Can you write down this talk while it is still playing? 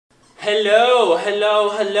Hello, hello,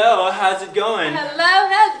 hello. How's it going? Hello,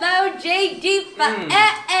 hello, JD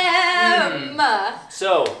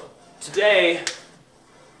So, today,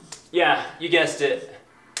 yeah, you guessed it.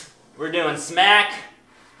 We're doing smack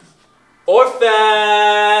or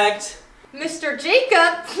fact. Mr.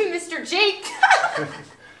 Jacob, Mr. Jake.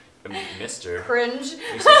 Mr. Cringe.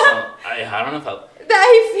 I don't know if I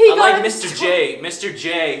like Mr. J. Mr.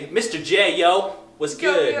 J. Mr. J, yo. What's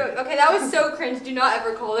good? Okay, that was so cringe. Do not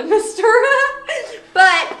ever call him Mr.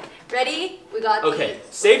 But, ready? We got Okay,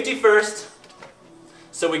 safety first.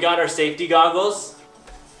 So we got our safety goggles.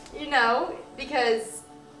 You know, because,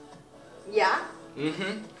 yeah.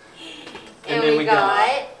 Mm-hmm. And then we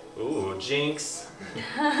got... Ooh, jinx.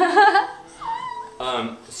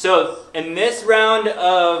 So in this round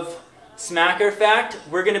of Smack or Fact,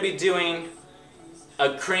 we're gonna be doing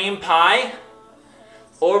a cream pie,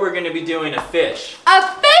 or we're gonna be doing a fish.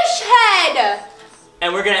 A fish head!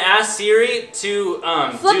 And we're gonna ask Siri to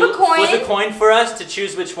flip a coin for us to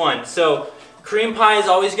choose which one. So cream pie is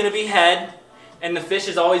always gonna be head, and the fish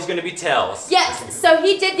is always gonna be tails. Yes, so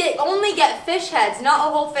he did only get fish heads, not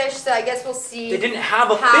a whole fish, so I guess we'll see. They didn't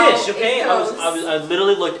have a fish, okay? I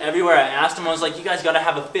literally looked everywhere. I asked him, I was like, you guys gotta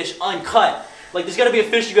have a fish uncut. Like, there's gotta be a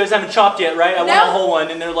fish you guys haven't chopped yet, right? I want a whole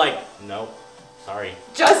one, and they're like, nope, sorry.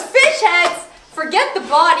 Just fish heads! Forget the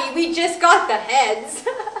body, we just got the heads.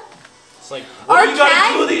 It's like, what do you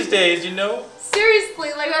gotta do these days, you know?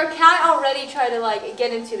 Seriously, like our cat already tried to like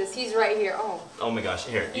get into this. He's right here. Oh my gosh,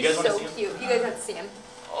 here. You guys want to see him? He's so cute. You guys have to see him.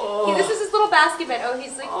 Oh. This is his little basket bed. Oh,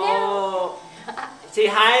 he's like, no. Say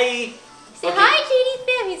hi. Say hi, JD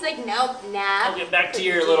Fam. He's like, nope, nah. I'll get back to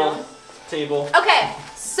your little table. Okay,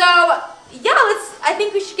 so yeah, I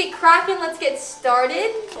think we should get cracking. Let's get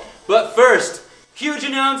started. But first, huge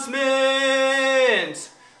announcement.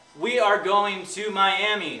 We are going to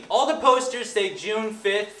Miami. All the posters say June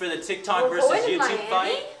 5th for the TikTok versus YouTube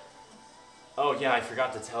fight. Oh yeah, I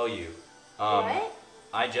forgot to tell you. What?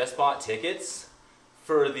 I just bought tickets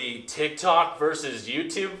for the TikTok versus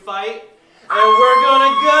YouTube fight, and we're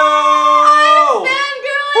gonna go! I'm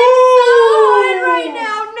fangirling so hard right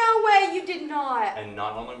now. No way, you did not. And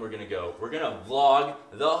not only we're gonna go, we're gonna vlog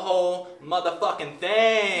the whole motherfucking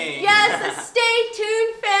thing. Yes, stay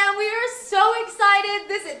tuned, fam. We are so excited.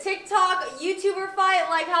 This is TikTok YouTuber fight,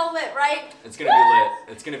 like how lit, right? It's gonna be lit.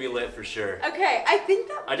 It's gonna be lit for sure. Okay, I think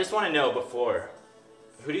that. I just want to know before,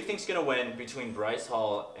 who do you think's gonna win between Bryce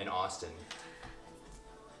Hall and Austin?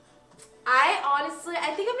 I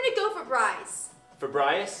think I'm gonna go for Bryce. For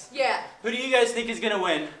Bryce? Yeah. Who do you guys think is gonna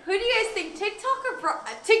win? Who do you guys think? TikTok or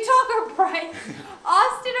Bryce?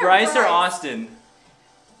 Austin or Bryce or Austin?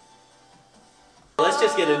 Let's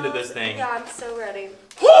just get into this thing. Yeah, I'm so ready.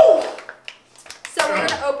 So we're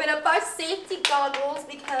gonna open up our safety goggles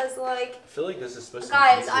because, like, I feel like this is supposed to be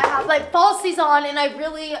guys, I have like falsies on and I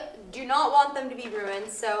really do not want them to be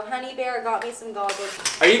ruined. So Honey Bear got me some goggles.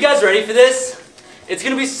 Are you guys ready for this? It's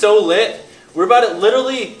gonna be so lit. We're about to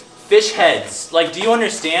literally fish heads. Like, do you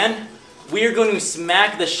understand? We are going to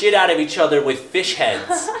smack the shit out of each other with fish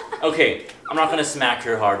heads. Okay, I'm not gonna smack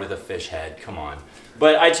her hard with a fish head, come on.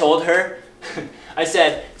 But I told her, I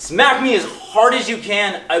said, smack me as hard as you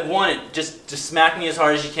can. I want it. Just smack me as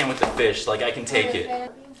hard as you can with the fish. Like, I can take it.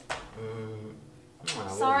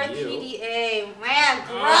 Sorry, PDA. Man,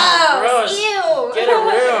 gross. Ew. Get a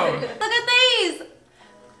room. Look at these.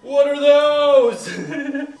 What are those?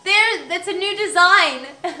 That's a new design.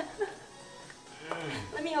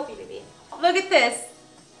 Let me help you, baby. Look at this.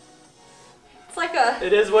 It's like a...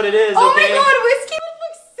 It is what it is, oh okay? my god, Whiskey would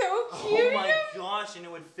look so cute. Oh my gosh, and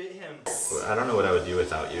it would fit him. I don't know what I would do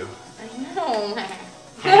without you. I know, man.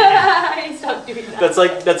 Stop doing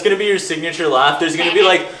that. That's gonna be your signature laugh. There's gonna be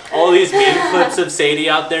like all these meme clips of Sadie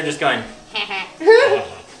out there just going.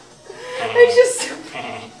 It's just...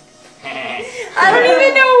 I don't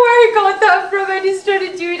even know where I got that from. I just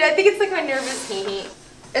started doing it. I think it's like my nervous hee.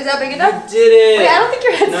 Is that big enough? You did it. Wait, I don't think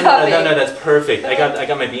your head's that big. No, that's perfect. I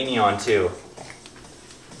got my beanie on too.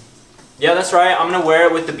 Yeah, that's right. I'm gonna wear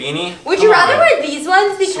it with the beanie. Would you rather wear these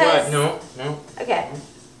ones because? No. Okay.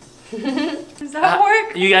 Does that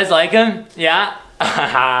work? You guys like them? Yeah.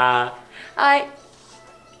 Alright.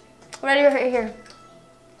 Ready right here.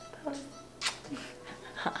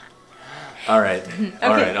 All right. Enough of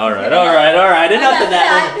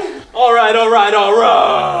that. All right.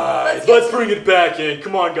 Let's bring it back in.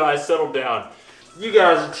 Come on, guys, settle down. You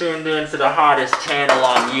guys are tuned in to the hottest channel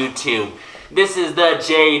on YouTube. This is the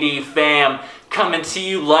JD Fam coming to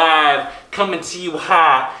you live, coming to you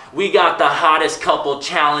hot. We got the hottest couple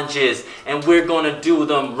challenges, and we're gonna do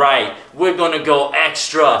them right. We're gonna go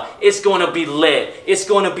extra. It's gonna be lit. It's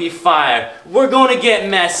gonna be fire. We're gonna get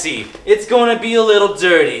messy. It's gonna be a little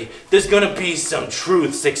dirty. There's gonna be some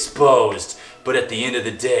truths exposed. But at the end of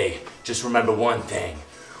the day, just remember one thing.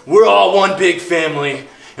 We're all one big family,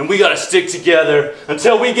 and we gotta stick together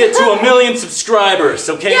until we get to 1 million subscribers,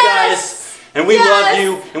 okay, guys? And we love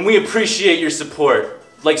you, and we appreciate your support.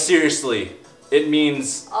 Like, seriously, it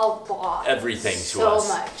means everything to us.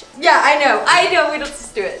 So much. Yeah, I know, let's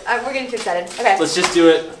just do it. We're getting too excited. Okay. Let's just do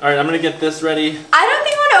it. All right, I'm gonna get this ready. I don't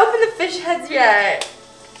think I want to open the fish heads yet.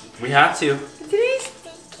 We have to. It's gonna be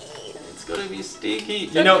sticky. It's gonna be sticky.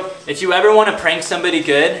 You know, if you ever want to prank somebody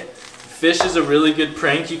good, fish is a really good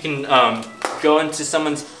prank. You can go into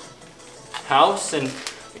someone's house and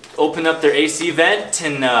open up their AC vent,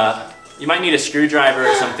 and you might need a screwdriver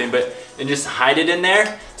or something, and just hide it in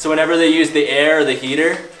there. So whenever they use the air or the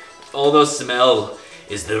heater, all those smell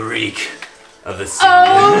is the reek of the sea.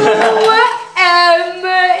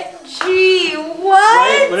 OMG, what?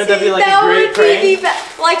 Right? Wouldn't that be like a great prank?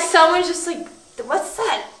 Like someone's just like, what's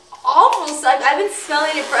that awful stuff? I've been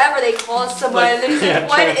smelling it forever. They call someone and they're just like,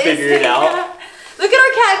 what is figure it out. Look at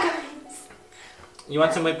our cat guys. You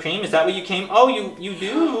want some whipped cream? Is that what you came? Oh, you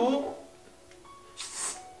do.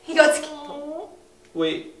 He goes.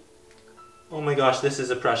 Wait. Oh my gosh, this is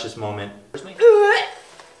a precious moment. Let me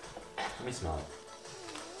smell it.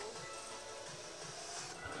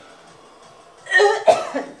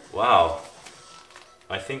 Wow.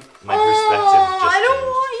 I think my perspective just I don't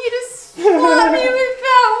want you to swap me with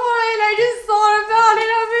that one. I just thought about it.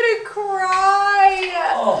 I'm gonna cry.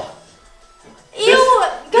 Oh. Ew.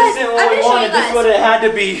 This isn't what I wanted. This is what it had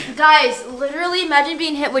to be. Guys, literally imagine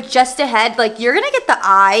being hit with just a head. Like, you're gonna get the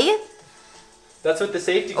eye. That's what the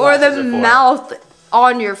safety or glasses the are for. mouth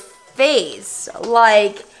on your face.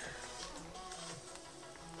 Like.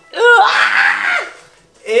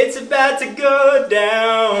 It's about to go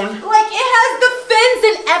down. Like, it has the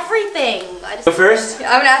fins and everything. Go first?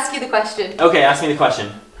 I'm gonna ask you the question. Okay, ask me the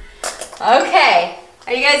question. Okay.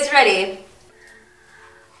 Are you guys ready?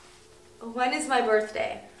 When is my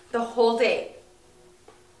birthday? The whole date.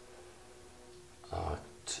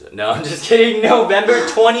 No, I'm just kidding. November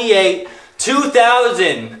 28,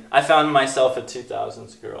 2000. I found myself a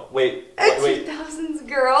 2000s girl. Wait. 2000s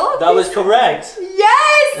girl? That was correct.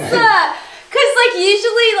 Yes! Cause like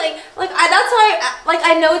usually that's why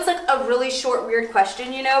I know it's like a really short weird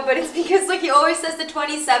question, you know, but it's because like he always says the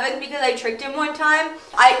 27th because I tricked him one time.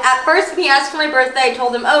 At first when he asked for my birthday, I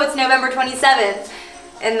told him, oh, it's November 27th.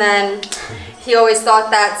 And then he always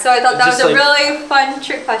thought that, so I thought that was a really fun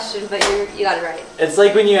trick question, but you got it right. It's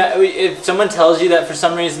like when if someone tells you that for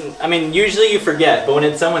some reason, I mean, usually you forget, but when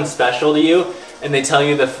it's someone special to you and they tell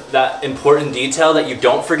you that important detail that you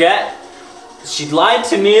don't forget, she lied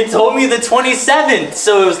to me and told me the 27th,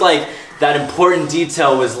 so it was like that important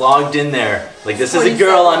detail was logged in there. Like, this is a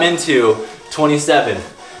girl I'm into, 27th.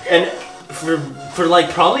 And for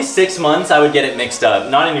like probably 6 months, I would get it mixed up.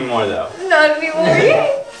 Not anymore though. Not anymore.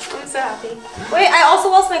 I'm so happy. Wait, I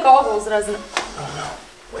also lost my goggles that I was in. Oh no.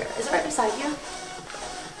 Where? Is it right beside you?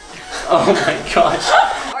 Oh my gosh.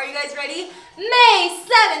 Are you guys ready? May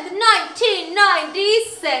 7th,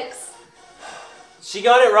 1996. She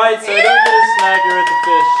got it right, so I don't get a smacker at the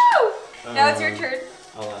fish. Now it's your turn.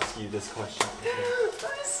 I'll ask you this question.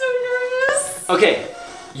 I'm so nervous. Okay,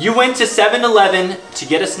 you went to 7-Eleven to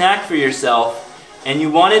get a snack for yourself, and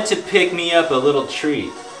you wanted to pick me up a little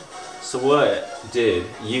treat. So what did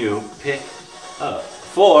you pick up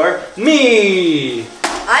for me?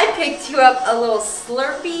 I picked you up a little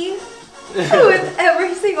Slurpee with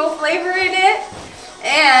every single flavor in it,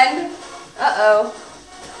 and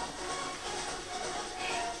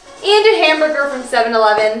and a hamburger from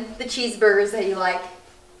 7-Eleven, the cheeseburgers that you like.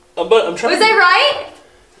 But I'm trying. Was I right?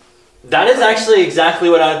 That is actually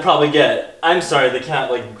exactly what I would probably get. I'm sorry, the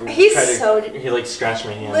cat like he scratched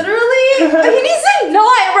my hand. Literally? He needs to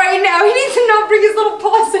not right now. He needs to not bring his little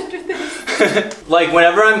paws under this. Like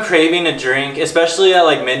whenever I'm craving a drink, especially at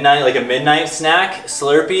like midnight, like a midnight snack,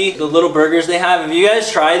 Slurpee, the little burgers they have. Have you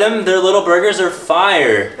guys tried them? Their little burgers are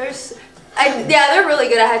fire. Yeah, they're really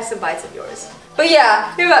good. I had some bites of yours. But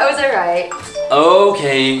yeah, was I right?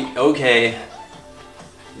 Okay.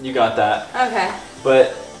 You got that. Okay.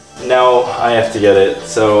 But now I have to get it.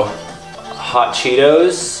 So, hot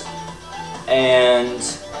Cheetos and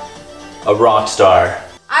a Rockstar.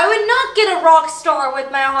 I would not get a Rockstar with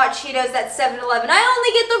my hot Cheetos at 7-Eleven. I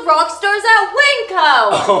only get the Rockstars at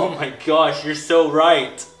Winco. Oh my gosh, you're so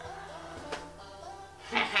right.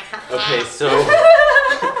 Okay, so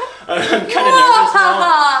I'm kind of nervous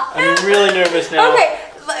now. I'm really nervous now. Okay,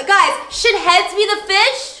 should heads be the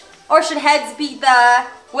fish or should heads be the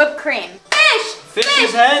whipped cream? Fish! Fish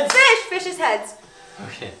is heads? Fish is heads.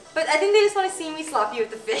 Okay. But I think they just want to see me slap you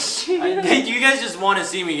with the fish. I think you guys just want to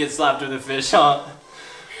see me get slapped with a fish, huh?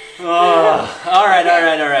 Oh, all right.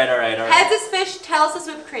 Heads is fish, tails is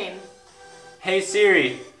whipped cream. Hey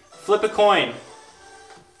Siri, flip a coin.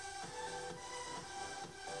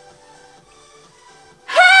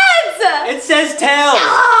 Heads! It says tails.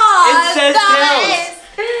 Oh, it says tails.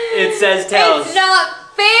 It says tails. It's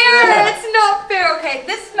not fair. It's not fair. Okay,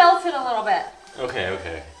 this melted a little bit.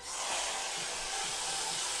 Okay.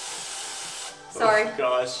 Sorry. Oh,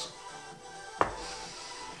 gosh.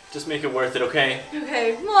 Just make it worth it, okay?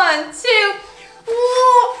 Okay, 1, 2.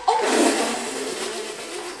 Oh.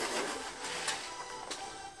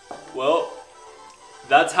 Well,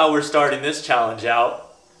 that's how we're starting this challenge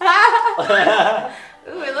out.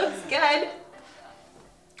 Ooh, it looks good.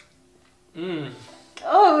 Mmm.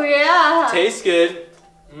 Oh, yeah. Tastes good.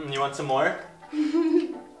 You want some more?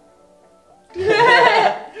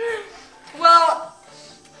 Well,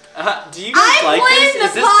 do you guys like this? Is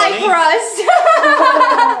this funny? Crust.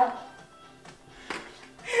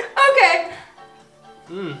 Okay.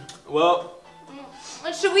 Well.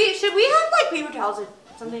 Should we have like paper towels or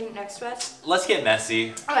something next to us? Let's get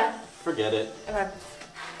messy. Okay. Forget it. Okay.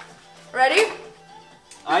 Ready?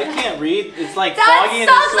 I can't read. It's like That foggy in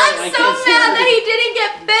the sweat. I'm so mad that he didn't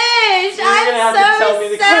get fish. You're gonna have to tell me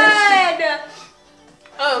the sad.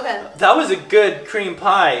 Oh, okay. That was a good cream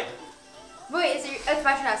pie. Wait, it's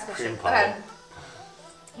my turn to ask a question. Cream pie. Okay.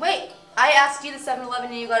 Wait, I asked you the 7-Eleven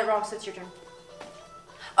and you got it wrong, so it's your turn.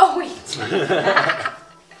 Oh, wait.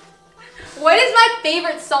 What is my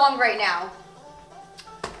favorite song right now?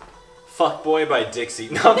 Fuckboy by Dixie.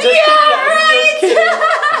 No, I'm just kidding.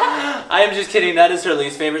 I am just kidding. That is her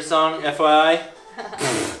least favorite song, FYI.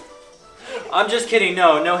 I'm just kidding.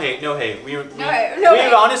 No hate.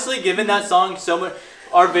 We've honestly given that song so much.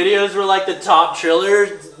 Our videos were like the top TRILLER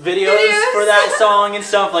videos for that song and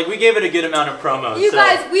stuff. Like, we gave it a good amount of promo. You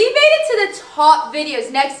guys, we made it to the top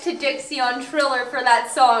videos next to Dixie on TRILLER for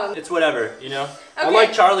that song. It's whatever, you know? Okay. I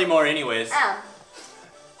like Charlie more anyways.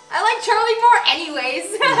 I like Charlie more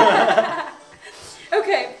anyways.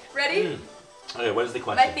 Okay, ready? Okay, what is the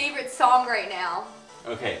question? My favorite song right now.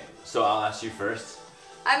 Okay, so I'll ask you first.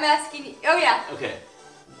 I'm asking you. Oh, yeah. Okay,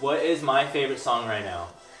 what is my favorite song right now?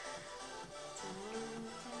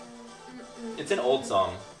 It's an old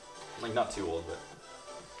song. Like, not too old, but...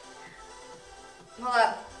 Hold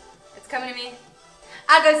up. It's coming to me.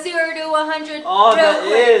 I go 0 to 100. Oh, that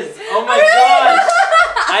is! Oh my gosh!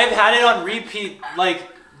 I've had it on repeat, like,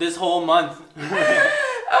 this whole month. Okay,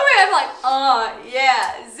 I'm like,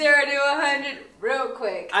 yeah. 0 to 100 real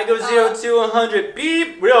quick. I go 0 to 100,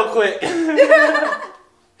 beep, real quick.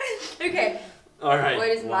 Okay. Alright. What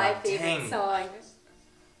is my favorite song?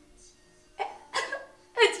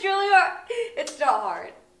 It's really hard. It's not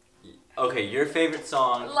hard. Okay, your favorite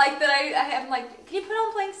song. Like that I'm like, can you put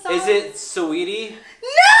on playing song? Is it Sweetie? No,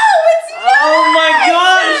 it's not! Oh my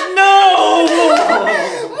gosh, no!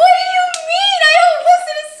 What do you mean? I don't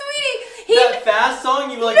listen to Sweetie. That fast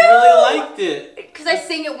song, you like really liked it. Because I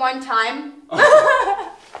sing it one time.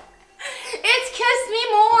 It's Kiss Me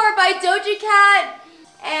More by Doja Cat.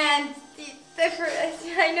 And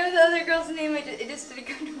I know the other girl's name, it just didn't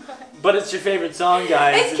come to mind. But it's your favorite song,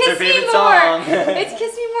 guys. It's Kiss your favorite Me song. More. It's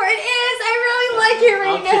Kiss Me More. It is. I really like it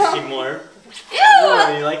right now. I'll kiss you more. Ew.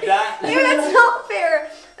 Oh, you like that? Ew, that's not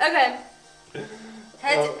fair. Okay.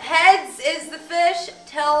 Heads is the fish.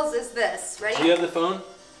 Tails is this. Ready? Do you have the phone?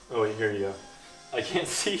 Oh wait, here you go. I can't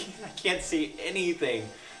see. I can't see anything.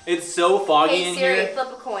 It's so foggy in Siri, here.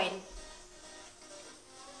 flip a coin.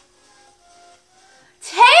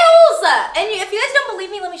 Tails! And if you guys don't believe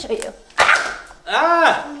me, let me show you.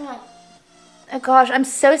 Ah! Oh gosh, I'm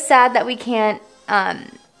so sad that we can't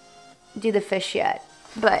do the fish yet.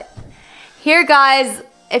 But here, guys,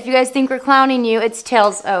 if you guys think we're clowning you, it's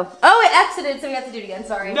tails. Oh, it exited, so we have to do it again.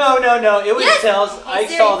 Sorry. No. It was tails. I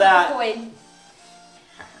Siri, saw that.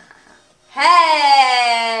 Head.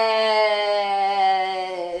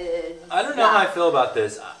 I don't know how I feel about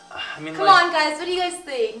this. I mean, come on, guys. What do you guys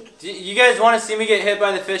think? Do you guys want to see me get hit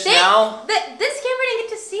by the fish now? This camera didn't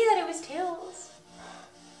get to see that it was tails.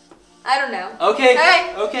 I don't know. Okay.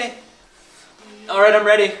 All right, I'm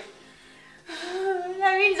ready.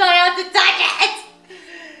 That means I have to touch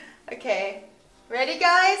it. Okay. Ready,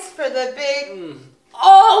 guys, for the big...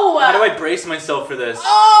 Oh! How do I brace myself for this?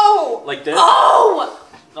 Oh! Like this? Oh!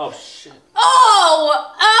 Oh, shit. Oh,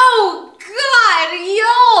 God,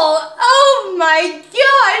 yo, oh my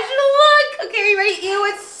gosh, look. Okay, are you ready? Ew,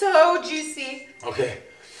 it's so juicy. Okay.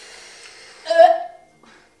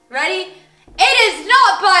 Ready?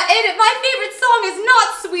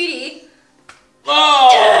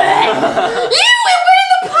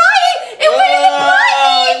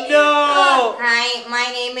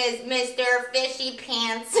 pee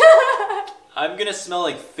pants. I'm gonna smell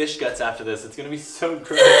like fish guts after this. It's gonna be so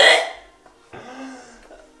gross.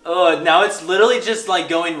 Oh, now it's literally just like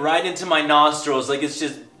going right into my nostrils. Like it's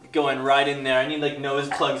just going right in there. I need like nose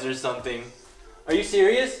plugs or something. Are you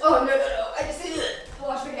serious? Oh, no. I just need to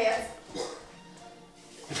wash my hands.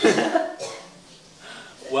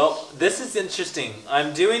 Well, this is interesting.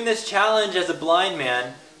 I'm doing this challenge as a blind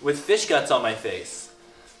man with fish guts on my face.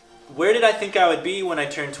 Where did I think I would be when I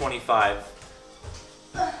turned 25?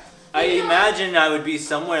 I imagine I would be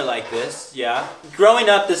somewhere like this, yeah. Growing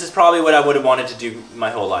up, this is probably what I would have wanted to do my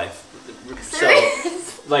whole life.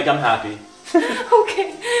 Serious? So, like, I'm happy.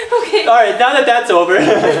 Okay. Alright, now that that's over.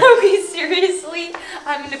 Okay, seriously,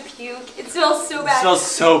 I'm gonna puke. It smells so bad. It smells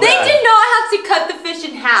so bad. They did not have to cut the fish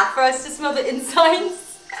in half for us to smell the insides.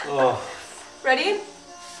 Oh. Ready?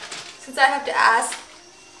 Since I have to ask.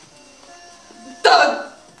 Doug!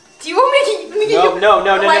 Do you want me to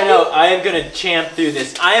No. I am gonna champ through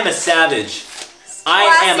this. I am a savage.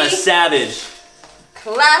 I am a savage.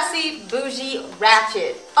 Classy, bougie,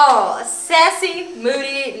 ratchet. Oh, sassy,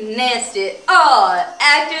 moody, nasty. Oh,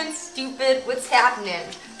 acting stupid. What's happening?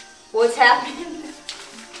 What's happening?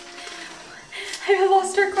 I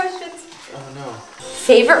lost our questions. Oh no.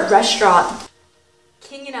 Favorite restaurant?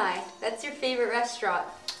 King and I. That's your favorite restaurant.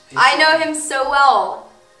 I know him so well.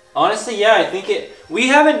 Honestly, yeah, I think we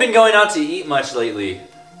haven't been going out to eat much lately,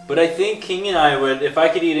 but I think King and I would, if I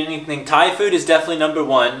could eat anything, Thai food is definitely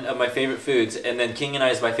 #1 of my favorite foods, and then King and I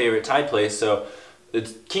is my favorite Thai place, so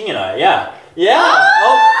it's King and I, yeah. Yeah!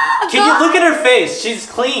 Oh, can you look at her face? She's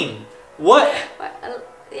clean. What?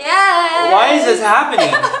 Yeah. Why is this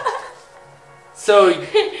happening? So,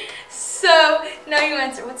 now you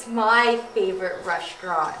answer, what's my favorite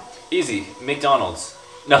restaurant? easy, McDonald's.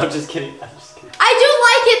 No, I'm just kidding. I do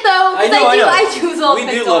like it though. I know. I do love we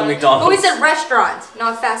McDonald's. do love McDonald's. But we said restaurant,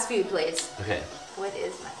 not fast food place. Okay. What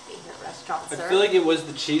is my favorite restaurant, sir? I feel like it was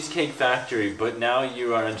the Cheesecake Factory, but now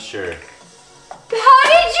you are unsure. How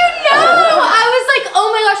did you know? I was like, oh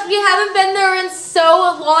my gosh, we haven't been there in so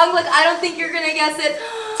long. Like, I don't think you're gonna guess it.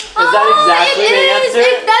 Is that exactly the answer?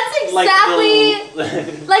 That's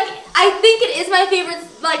exactly. Like, I think it is my favorite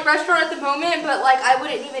like restaurant at the moment, but like I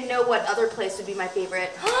wouldn't even know what other place would be my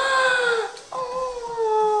favorite.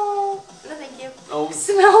 Oh, no, thank you. Oh.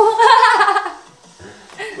 Smell.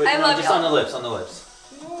 Wait, I love just y'all. on the lips. On the lips.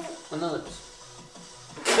 On the lips.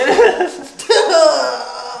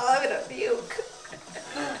 I'm gonna puke.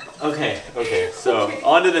 Okay. So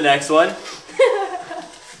on to the next one.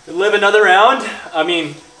 Live another round. I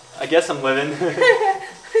mean, I guess I'm living.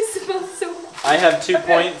 It smells so bad. I have 2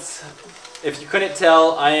 points. If you couldn't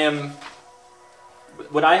tell, I am.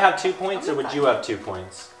 Would I have 2 points or would you have 2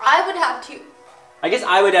 points? I would have 2. I guess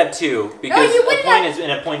I would have 2 because you a wouldn't point have-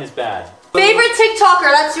 is a point is bad. Favorite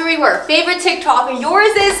TikToker, that's who we were. Favorite TikToker.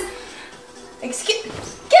 Yours is.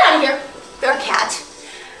 Get out of here. They're a cat.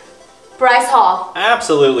 Bryce Hall.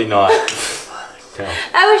 Absolutely not. Okay.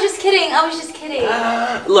 I was just kidding.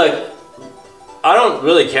 Look, I don't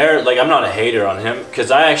really care. Like, I'm not a hater on him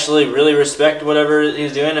because I actually really respect whatever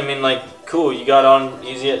he's doing. I mean, like, cool, you got on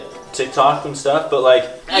easy at TikTok and stuff, but like,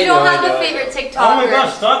 You don't have a favorite TikToker. Oh my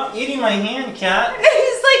gosh, stop eating my hand, cat.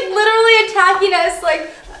 He's like literally attacking us. Like,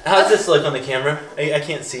 how's this look on the camera? I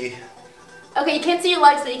can't see. okay, you can't see your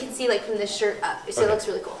legs, but you can see like from this shirt up. So it looks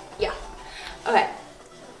really cool. Yeah. Okay.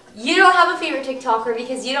 You don't have a favorite TikToker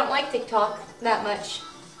because you don't like TikTok that much.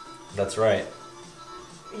 That's right.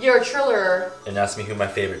 You're a triller. And ask me who my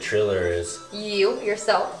favorite triller is. You,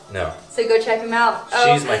 yourself. No. So go check him out.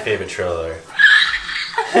 She's my favorite triller.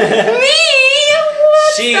 Me?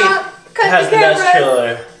 She Stop. Cut has the camera. best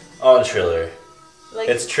triller on Triller. Like,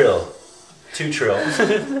 It's Trill. 2 Trill.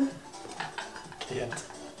 Can't.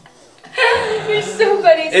 you're so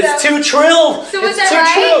funny. It's Sam. 2 Trill! So was it's that 2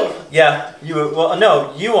 right? Trill! Yeah, you were, well,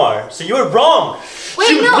 no, you are. So you were wrong. Wait,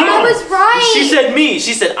 She was no, I wrong. was right. She said me.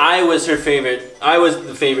 She said I was her favorite. I was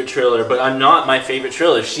the favorite Triller, but I'm not my favorite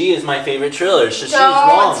Triller. She is my favorite Triller, so she's Don't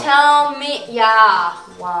wrong. tell me. Yeah.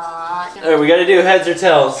 What? Alright, we gotta do heads or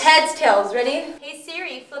tails. Heads, tails. Ready? Hey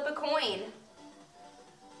Siri, flip a coin.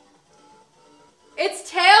 It's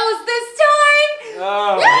tails this time.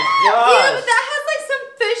 Oh Yeah, my gosh. dude, that has like some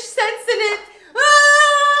fish sense in it.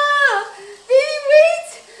 Ah! Baby, wait.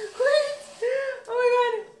 Wait. Oh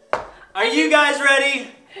my god. Are you guys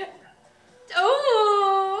ready?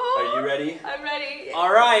 Oh. Are you ready? I'm ready.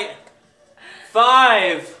 Alright.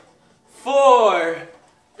 5, 4,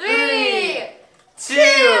 3, 2,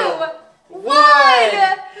 1.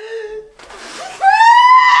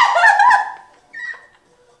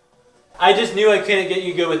 I just knew I couldn't get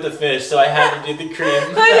you good with the fish, so I had to do the cream.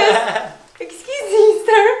 Excuse me,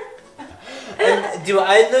 sir. I And do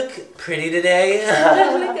I look pretty today?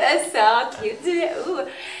 Look at so cute today. Ooh.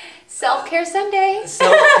 Self-care Sunday.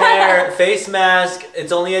 Self-care, face mask.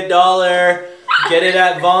 It's only $1. Get it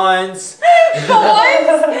at Vaughn's. Vaughn's?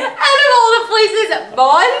 Out of all the places,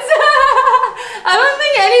 Vaughn's? I don't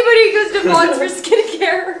think anybody goes to Vaughn's for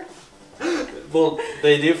skincare. Well,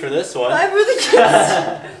 they do for this one. I'm really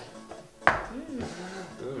curious.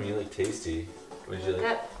 Ooh, you look tasty. Would you like?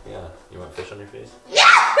 Yep. Yeah. You want fish on your face? Yeah!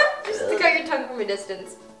 Just stick out your tongue from a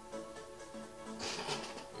distance.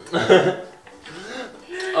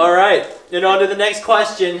 All right. And on to the next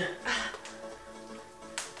question.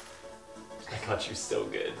 I got you so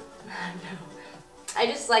good. I know. I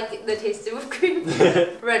just like the taste of whipped cream.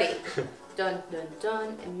 Ready. Dun dun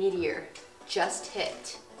dun. A meteor just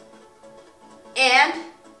hit. And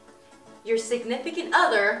your significant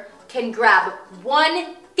other can grab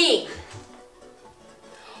one thing.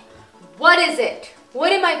 What is it?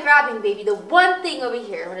 What am I grabbing, baby? The one thing over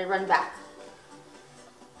here when I run back.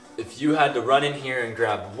 If you had to run in here and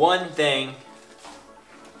grab one thing,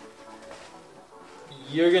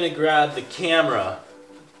 you're gonna grab the camera.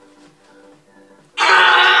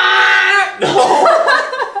 Ah! No!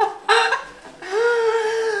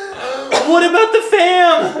 What about the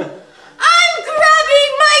fam? I'm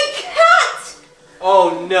grabbing my cat!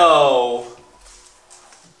 Oh no.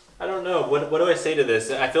 I don't know. What do I say to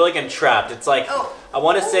this? I feel like I'm trapped. It's like, I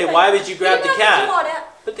want to say, why would you grab the cat?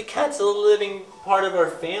 But the cat's a living part of our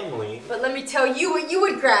family. But let me tell you what you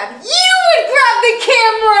would grab. You would grab the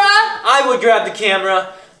camera! I would grab the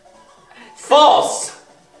camera. False!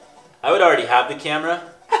 I would already have the camera.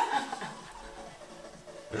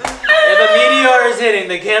 If a meteor is hitting,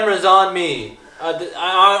 the camera's on me.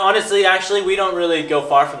 Honestly, actually, we don't really go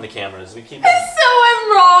far from the cameras. We keep them. So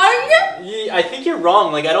I'm wrong? I think you're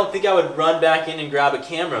wrong. Like, I don't think I would run back in and grab a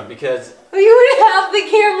camera because You would have the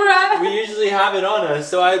camera. we usually have it on us.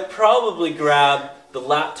 So I'd probably grab the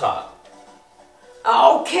laptop.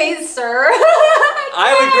 Okay, sir.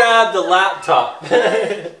 I would grab the laptop. Dang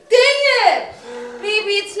it!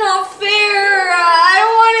 Baby, it's not fair. I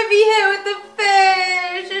don't want to be hit with the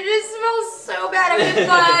fish. It just smells so bad. I'm gonna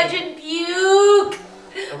fudge and puke.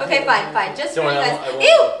 Okay, fine. Just for you guys.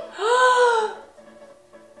 Ew!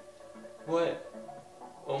 What?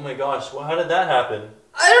 Oh my gosh, how did that happen?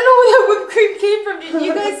 I don't know where that whipped cream came from. Did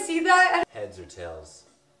you guys see that? Heads or tails?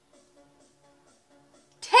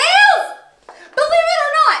 Tails! Believe it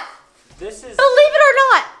or not. This is... Believe it or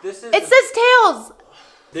not. This is... It says tails.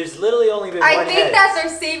 There's literally only been one I think head. that they're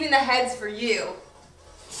saving the heads for you.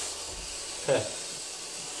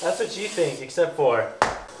 That's what you think, except for...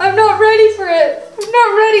 I'm not ready for it. I'm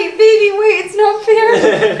not ready. Baby, wait, it's not fair. Wait,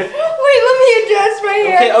 let me adjust my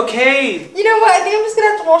hair. Okay. You know what? I think I'm just gonna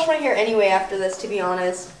have to wash my hair anyway after this, to be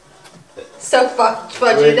honest. So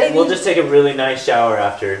fudgy. We'll just take a really nice shower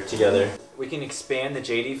after together. We can expand the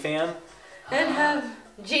JD fam. And have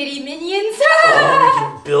JD minions. We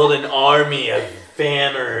can build an army of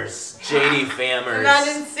fammers. JD fammers.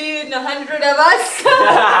 Imagine seeing 100 of us.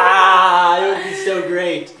 It would be so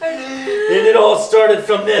great. And it all started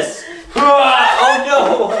from this. Oh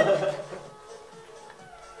no!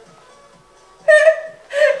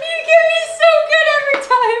 You get me so good every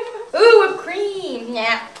time. Ooh, whipped cream.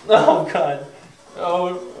 Yeah. Oh god.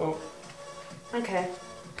 Oh. Okay.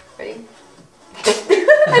 Ready? I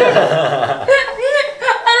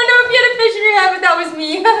don't know if you had a fish in your hand, but that was me.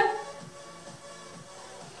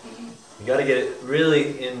 You gotta get it really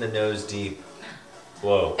in the nose deep.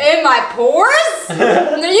 Whoa. In my pores?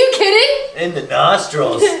 Are you kidding? In the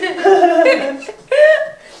nostrils.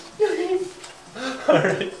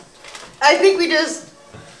 Alright. I think we just...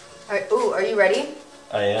 Alright, ooh, are you ready?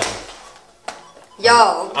 I am.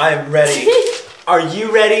 Yo. I'm ready. Are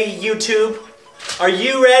you ready, YouTube? Are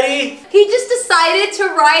you ready? He just decided to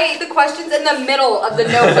write the questions in the middle of the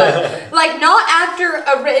notebook. Like, not after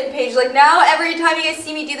a written page. Like, now every time you guys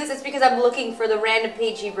see me do this, it's because I'm looking for the random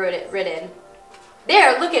page he written.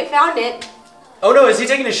 There, look it, found it. Oh no, is he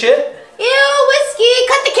taking a shit? Ew, whiskey,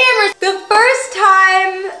 cut the cameras. The first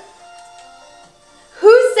time,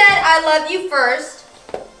 who said I love you first?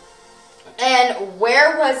 And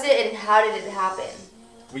where was it and how did it happen?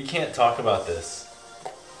 We can't talk about this.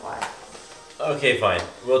 Why? Okay, fine.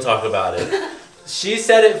 We'll talk about it. She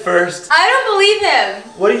said it first. I don't believe him.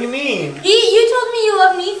 What do you mean? You told me you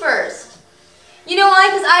loved me first. You know why?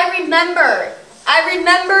 Because I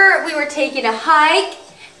remember we were taking a hike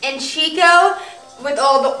in Chico with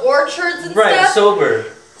all the orchards and stuff. Right, sober.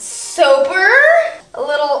 Sober. A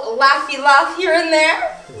little laughy laugh here and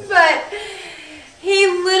there. But he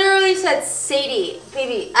literally said, Sadie,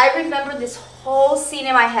 baby, I remember this whole scene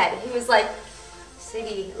in my head. He was like,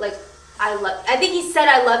 Sadie, like, I think he said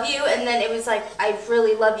I love you, and then it was like, I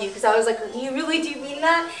really love you, because I was like, you really do mean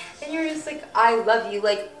that? And you were just like, I love you.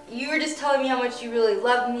 Like, you were just telling me how much you really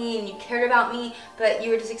loved me and you cared about me, but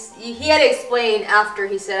you were just, he had to explain after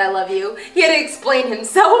he said I love you. He had to explain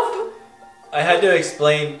himself. I had to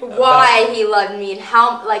explain why he loved me and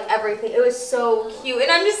how, like, everything. It was so cute,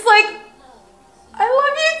 and I'm just like, I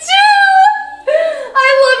love you too. I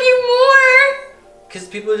love you more. Because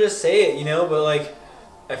people just say it, you know, but like,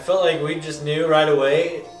 I felt like we just knew right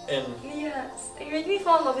away, and... Yes, you're making me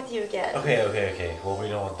fall in love with you again. Okay. Well, we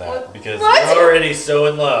don't want that, what? because we're already so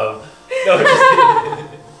in love. No, just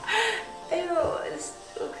kidding. Ew, this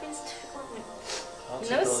tickling me.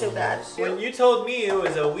 No, it's so bad. When you told me it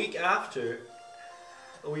was a week after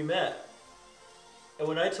we met, and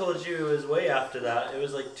when I told you it was way after that, it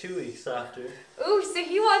was like 2 weeks after. Ooh, so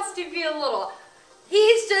he wants to be a little...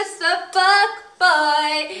 He's just a fuck boy.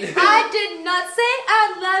 I did not say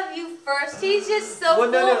I love you first. He's just so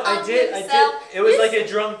full of himself. It was like a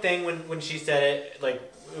drunk thing when she said it. Like,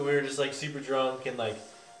 we were just like super drunk, and like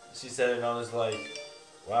she said it, and I was like,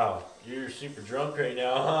 wow, you're super drunk right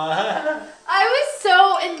now, huh? I was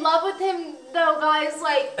so in love with him though, guys.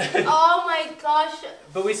 Like, oh my gosh.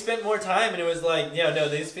 But we spent more time, and it was like, yeah, no,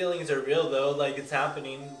 these feelings are real though. Like, it's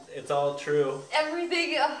happening. It's all true.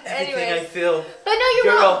 Everything I feel. But no, you're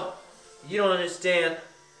Girl, wrong. you don't understand.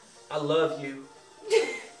 I love you.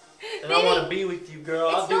 And I want to be with you, girl.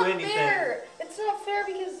 I'll do anything. It's not fair. It's not fair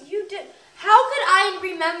because you did. How could I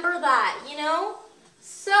remember that, you know?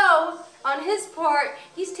 So, on his part,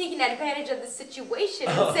 he's taking advantage of the situation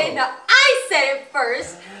and saying that I said it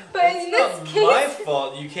first. But in this case... It's not my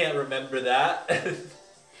fault you can't remember that.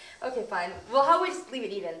 Okay, fine. Well, how about we just leave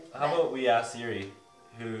it even? How about we ask Siri,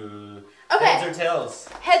 who... Okay. Heads or tails?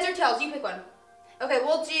 Heads or tails, you pick one. Okay,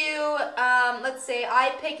 we'll do, let's say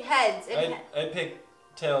I pick heads. And I pick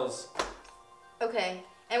tails. Okay,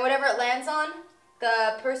 and whatever it lands on,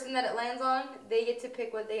 the person that it lands on, they get to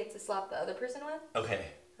pick what they get to slap the other person with? Okay.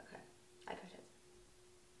 Okay, I picked heads.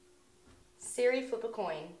 Siri, flip a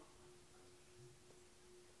coin.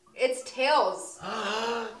 It's tails.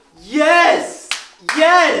 Yes!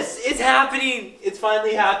 Yes! It's happening! It's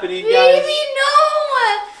finally happening, guys. Baby, no!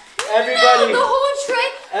 Everybody! No, the whole tray.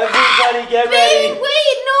 Everybody get ready! Wait, no,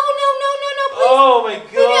 please. Oh my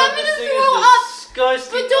god, Baby, I'm this gonna thing throw is up.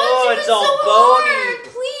 disgusting. But don't oh, do it's it all so bony. hard,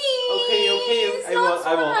 please. Okay, I won't. I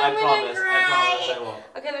promise. I won't.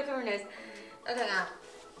 Okay, look at her nose. Okay, now.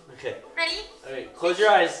 Okay. Ready? Alright, close your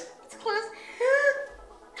eyes. It's close.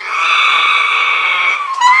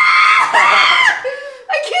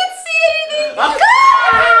 I can't see anything.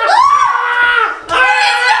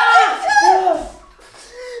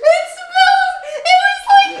 It smells. It was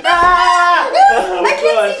like that. I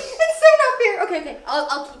can't see. It's so not fair. Okay.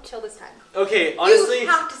 I'll keep chill this time. Okay, honestly. You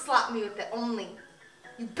have to slap me with it only.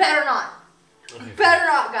 You better not. You better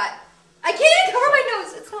not, God. I can't even cover my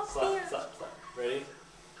nose. It's not fair. Stop. Ready?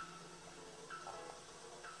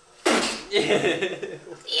 Ew,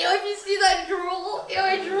 if you see that drool. Ew,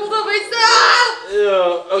 I drooled on myself. Ew,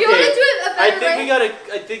 okay. Do you want to do it a better way?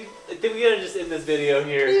 I think we gotta just end this video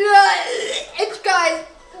here. It's, guys,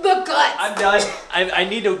 the guts. I'm done. I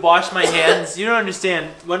need to wash my hands. You don't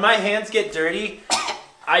understand. When my hands get dirty,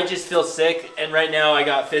 I just feel sick, and right now I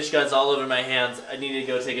got fish guts all over my hands. I need to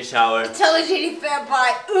go take a shower. Tell a shady fan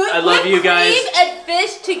pie. I love you guys. Cream and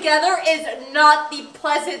fish together is not the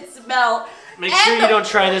pleasant smell. Make sure you don't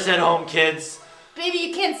try this at home, kids. Baby,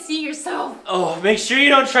 you can't see yourself. Oh, make sure you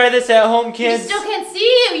don't try this at home, kids. You still can't see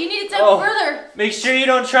you. You need to step further. Make sure you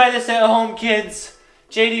don't try this at home, kids.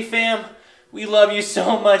 JD fam, we love you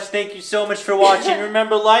so much. Thank you so much for watching.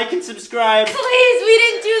 Remember, like and subscribe. Please, we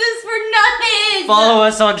didn't do this for nothing. Follow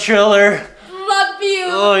us on Triller. Love you.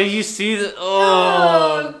 Oh, you see the...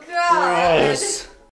 Oh,